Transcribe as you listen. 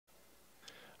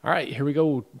All right, here we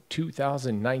go.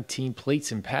 2019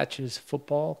 Plates and Patches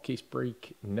football case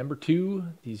break number 2.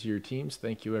 These are your teams.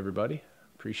 Thank you, everybody.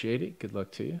 Appreciate it. Good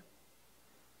luck to you.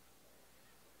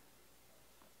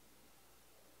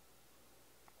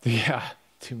 Yeah,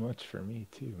 too much for me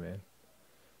too, man.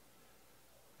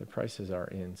 The prices are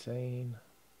insane.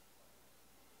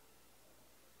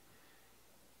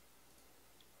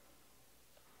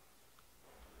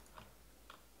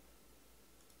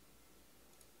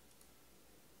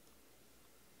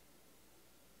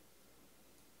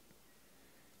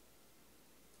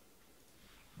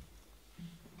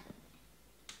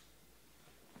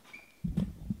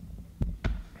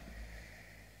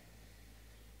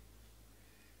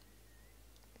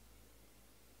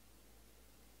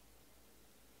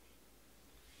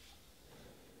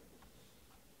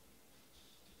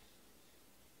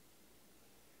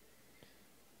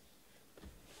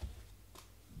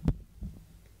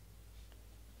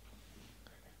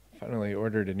 Finally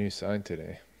ordered a new sign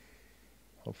today.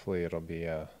 Hopefully it'll be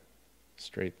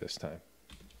straight this time.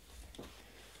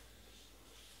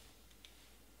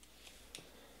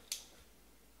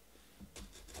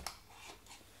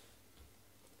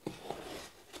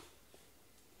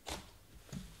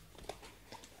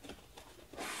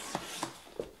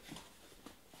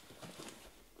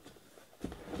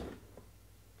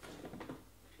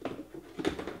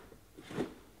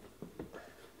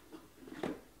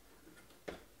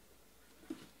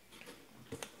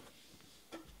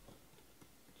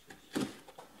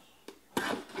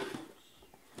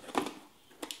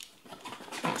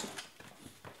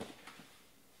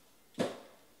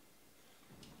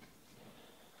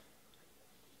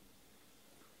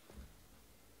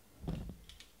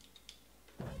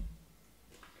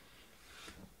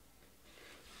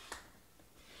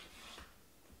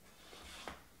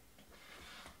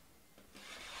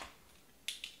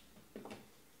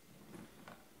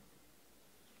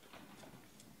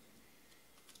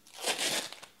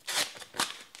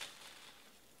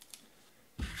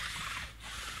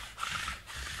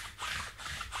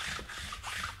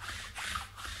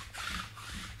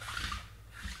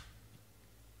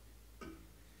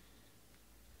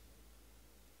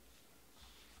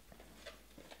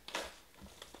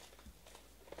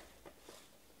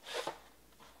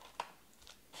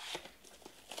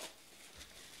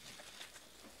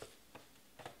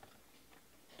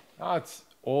 Oh, it's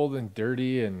old and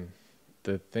dirty, and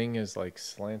the thing is like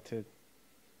slanted.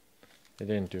 They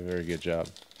didn't do a very good job,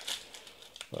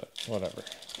 but whatever.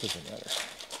 Doesn't matter.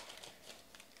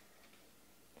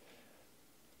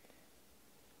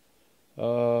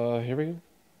 Here we go.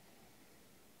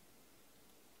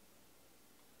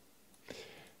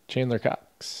 Chandler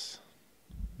Cox,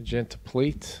 Magenta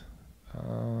Plate,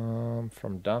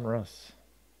 from Don Russ.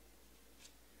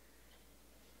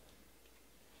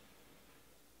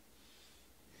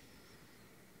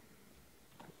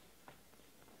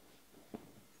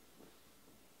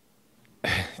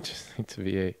 Just needs a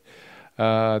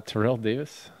V8. Terrell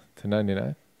Davis to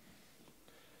 99.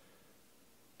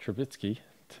 Trubisky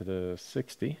to the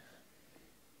 60.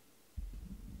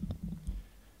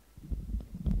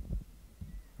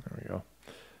 There we go.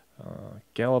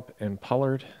 Gallup and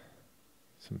Pollard,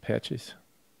 some patches.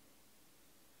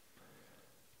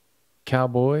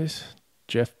 Cowboys,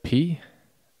 Jeff P.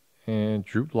 And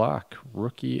Drew Block,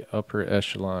 rookie upper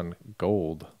echelon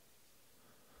gold.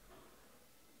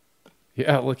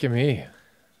 Yeah, look at me.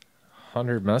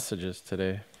 100 messages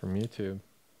today from YouTube.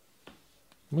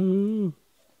 Woo!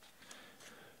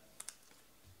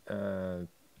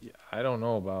 Yeah, I don't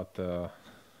know about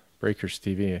Breakers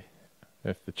TV,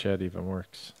 if the chat even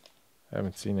works. I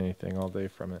haven't seen anything all day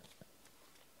from it.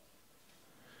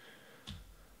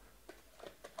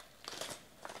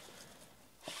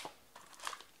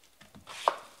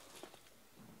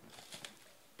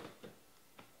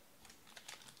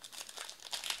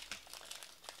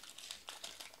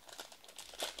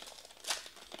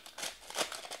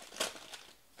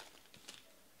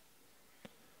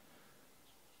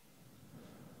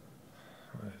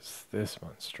 What is this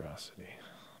monstrosity?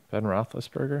 Ben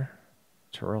Roethlisberger,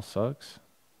 Terrell Suggs,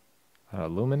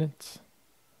 Luminance.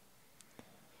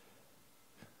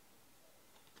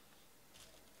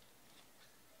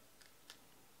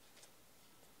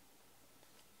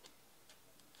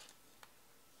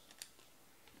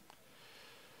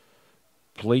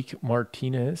 Blake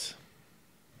Martinez,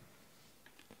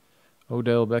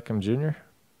 Odell Beckham Jr.,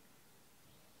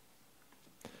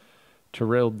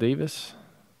 Terrell Davis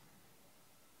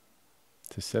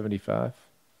to 75.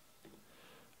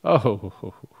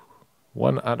 Oh,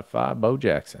 1 out of 5, Bo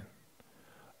Jackson.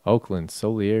 Oakland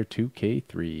Solier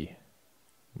 2K3.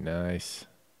 Nice.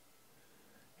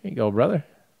 Here you go, brother.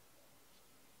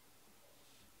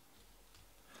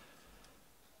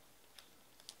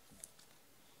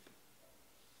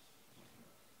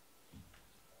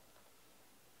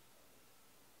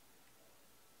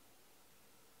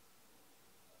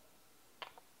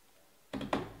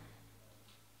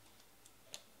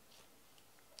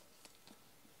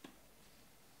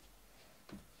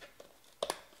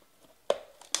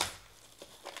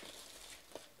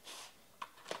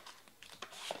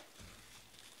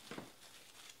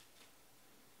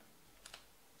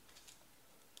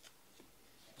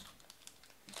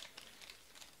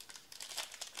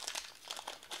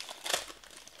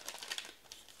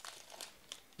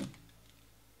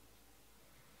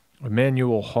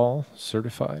 Emmanuel Hall,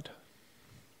 certified.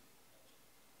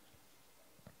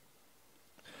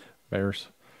 Bears.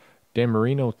 Dan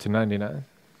Marino /99.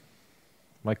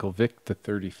 Michael Vick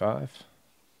 /35.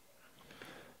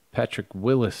 Patrick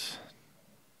Willis,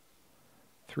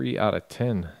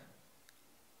 3/10.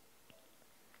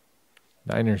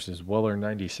 Niners is Weller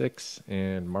 /96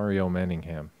 and Mario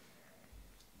Manningham.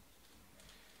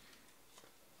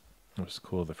 It was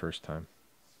cool the first time.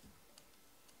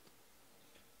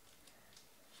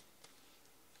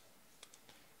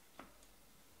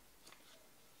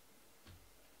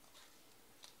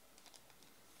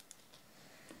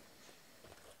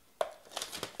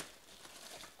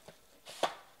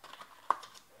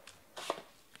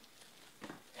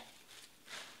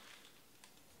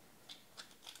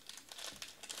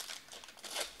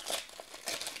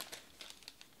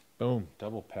 Boom,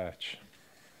 double patch.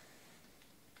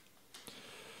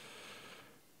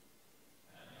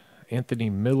 Anthony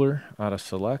Miller out of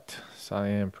Select,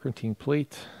 Cyan printing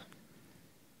plate.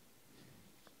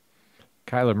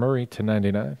 Kyler Murray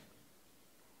 /99.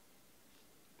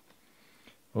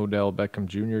 Odell Beckham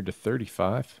Jr.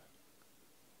 /35.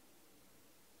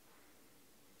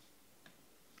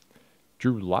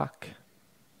 Drew Lock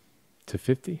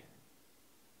 /50.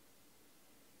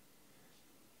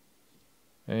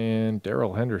 And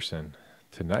Darrell Henderson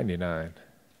 /99.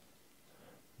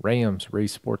 Rams Ray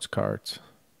Sports Cards.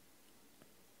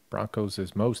 Broncos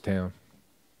is Mostown.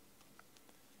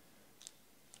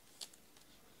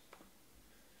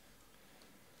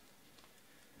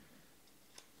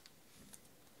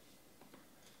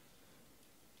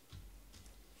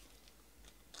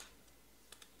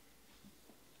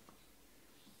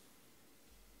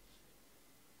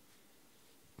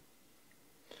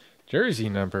 Jersey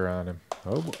number on him.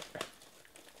 Oh boy.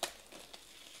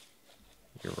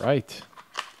 You're right.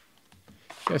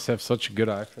 You guys have such a good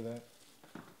eye for that.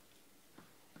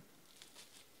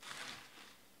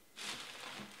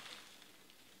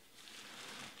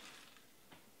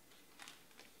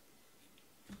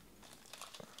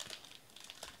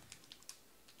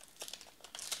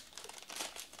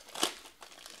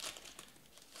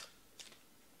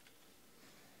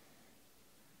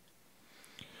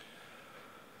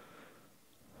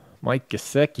 Mike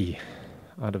Gesicki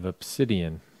out of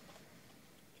Obsidian.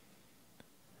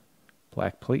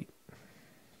 Black plate.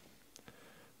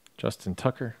 Justin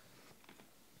Tucker.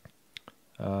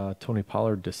 Tony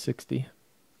Pollard /60.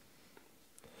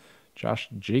 Josh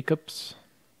Jacobs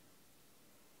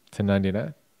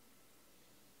 /99.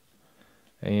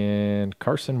 And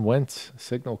Carson Wentz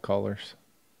signal colors.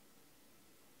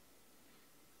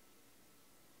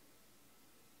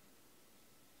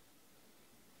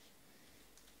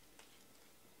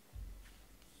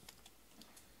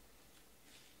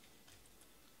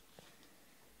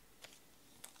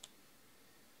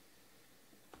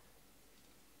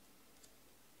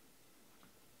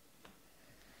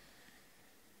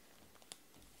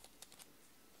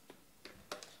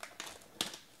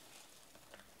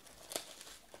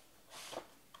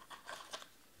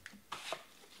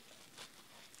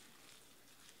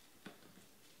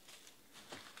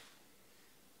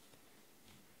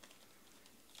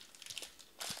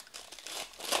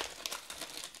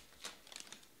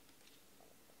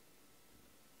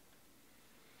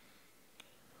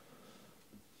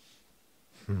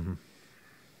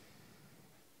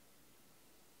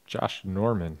 Josh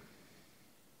Norman.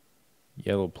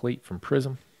 Yellow plate from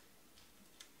Prism.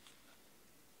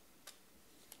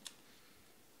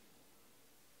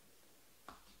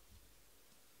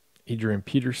 Adrian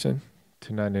Peterson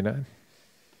 /99.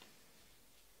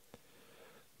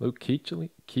 Luke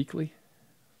Kuechly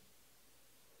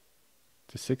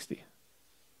 /60.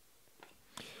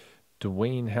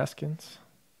 Dwayne Haskins.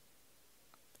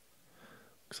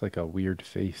 Looks like a weird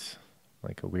face,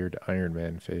 like a weird Iron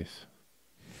Man face.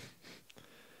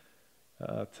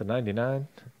 /99.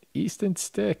 Easton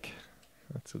Stick.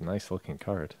 That's a nice looking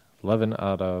card.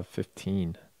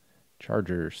 11/15.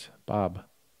 Chargers, Bob.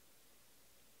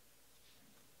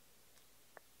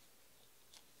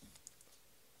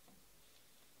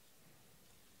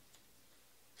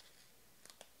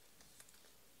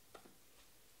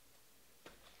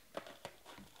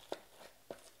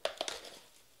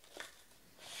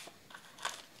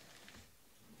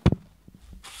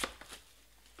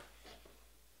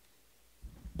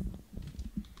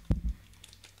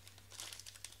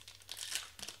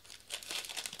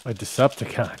 A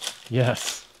Decepticon.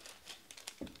 Yes.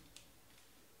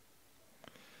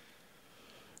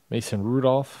 Mason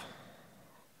Rudolph.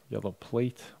 Yellow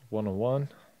plate. 101.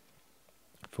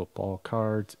 Football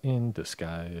cards in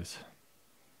disguise.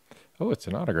 Oh, it's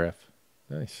an autograph.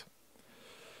 Nice.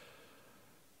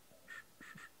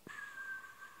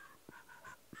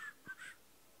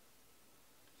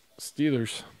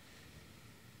 Steelers.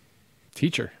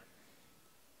 Teacher.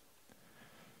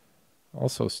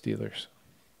 Also Steelers.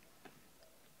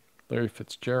 Larry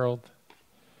Fitzgerald.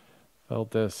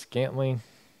 Valdez Scantling.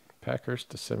 Packers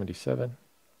to 77.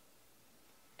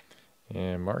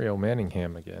 And Mario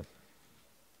Manningham again.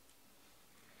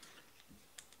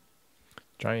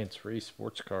 Giants Race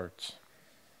Sports Cards.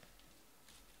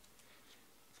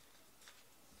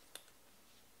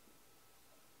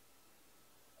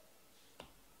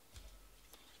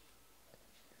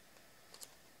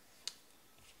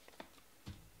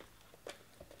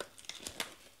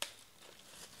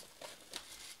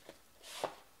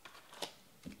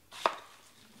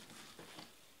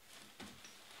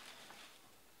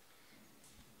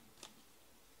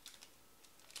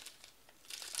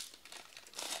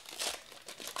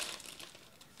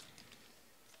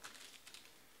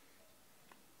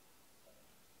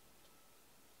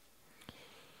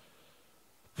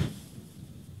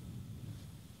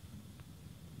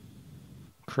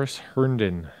 Chris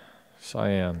Herndon,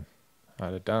 Cyan,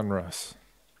 out of Donruss.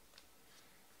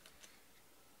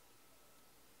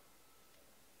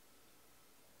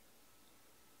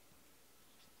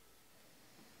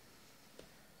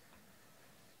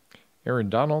 Aaron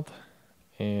Donald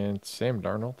and Sam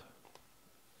Darnold.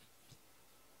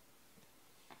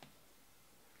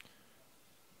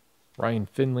 Ryan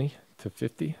Finley to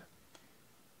 50.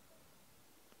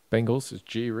 Bengals is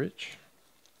G. Rich.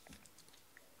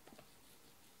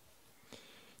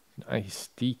 Nice.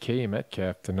 DK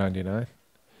Metcalf to 99.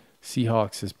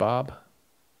 Seahawks is Bob.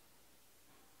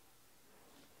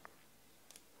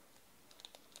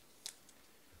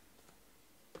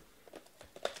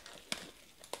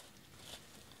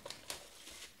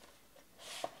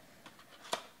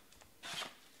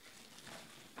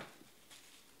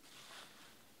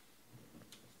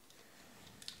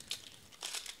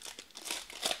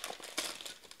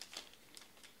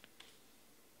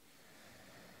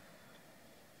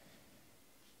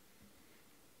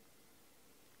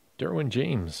 Derwin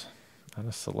James on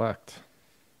a select.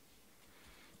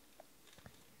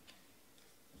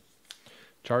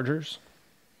 Chargers.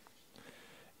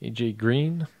 AJ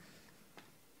Green.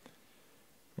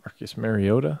 Marcus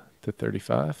Mariota to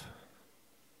 35.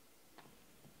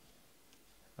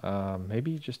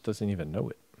 Maybe he just doesn't even know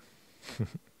it.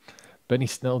 Benny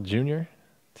Snell Jr.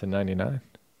 to 99.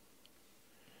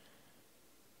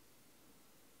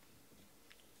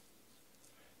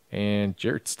 And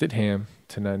Jarrett Stidham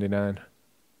to 99.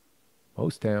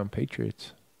 Mostown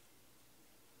Patriots.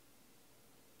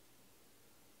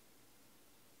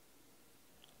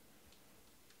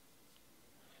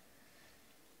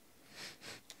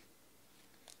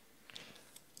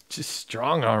 Just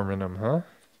strong arming him, huh?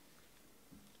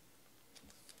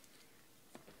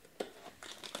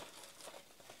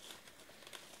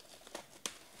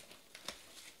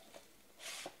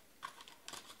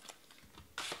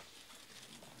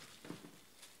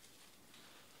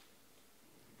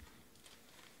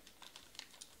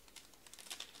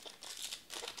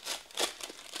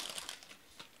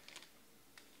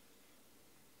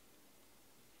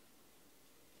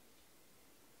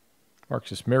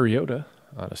 Marcus Mariota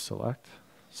out of select.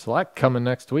 Select coming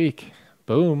next week.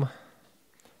 Boom.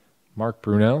 Mark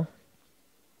Brunell.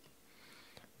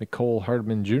 Nicole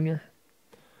Hardman Jr.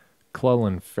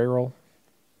 Clellan Farrell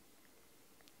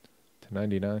to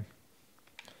 99.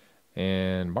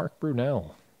 And Mark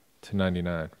Brunell to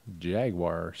 99.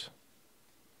 Jaguars.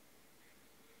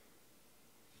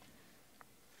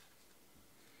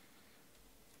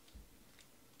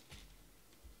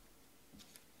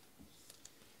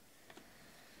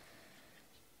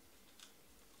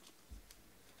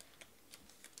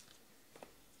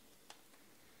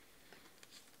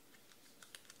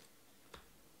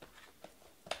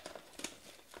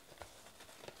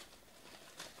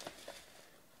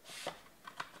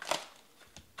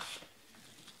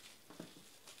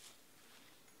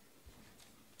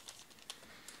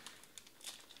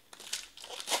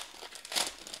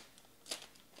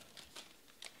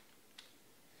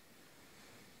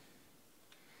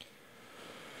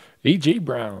 A.J.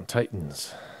 Brown,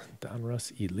 Titans.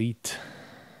 Donruss Elite.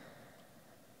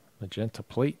 Magenta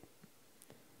Plate.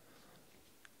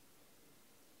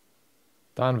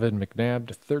 Donovan McNabb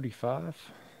to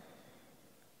 35.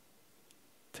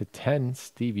 To 10,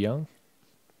 Steve Young.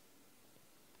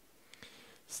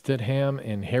 Stidham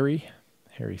and Harry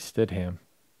Stidham.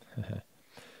 That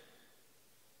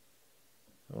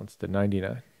one's to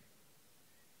 99.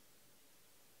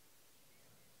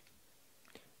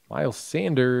 Miles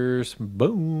Sanders,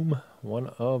 boom,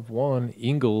 1/1.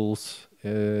 Ingles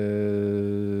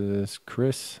is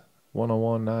Chris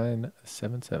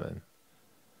 101977.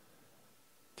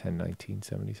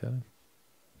 10/19/77.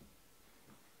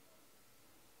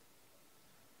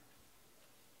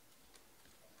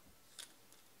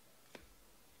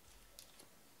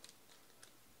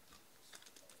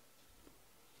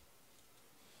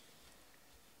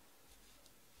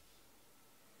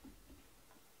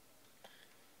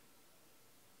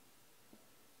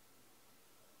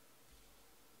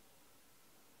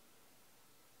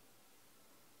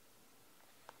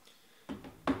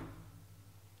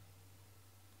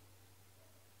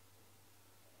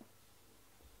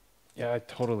 Yeah, I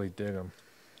totally dig them.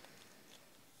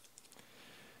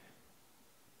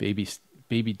 Baby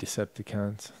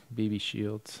Decepticons, baby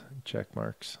shields, check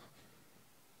marks.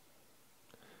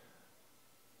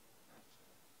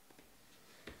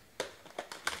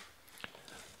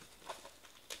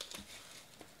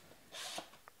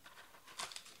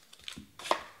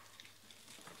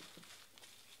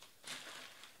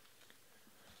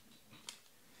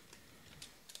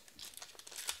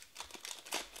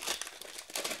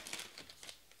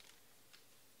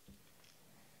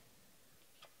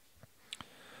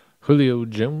 Julio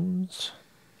Jones,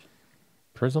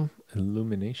 Prism,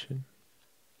 Illumination.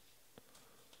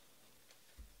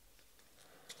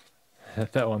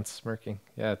 That one's smirking.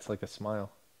 Yeah, it's like a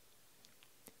smile.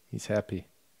 He's happy.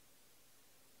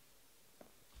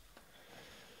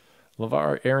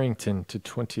 LeVar Arrington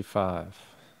 /25.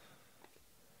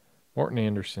 Morton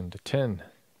Anderson /10.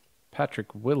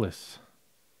 Patrick Willis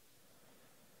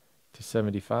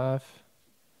 /75.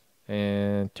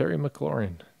 And Terry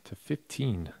McLaurin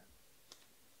 /15.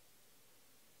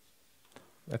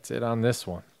 That's it on this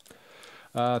one.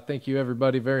 Thank you,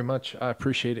 everybody, very much. I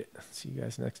appreciate it. See you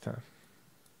guys next time.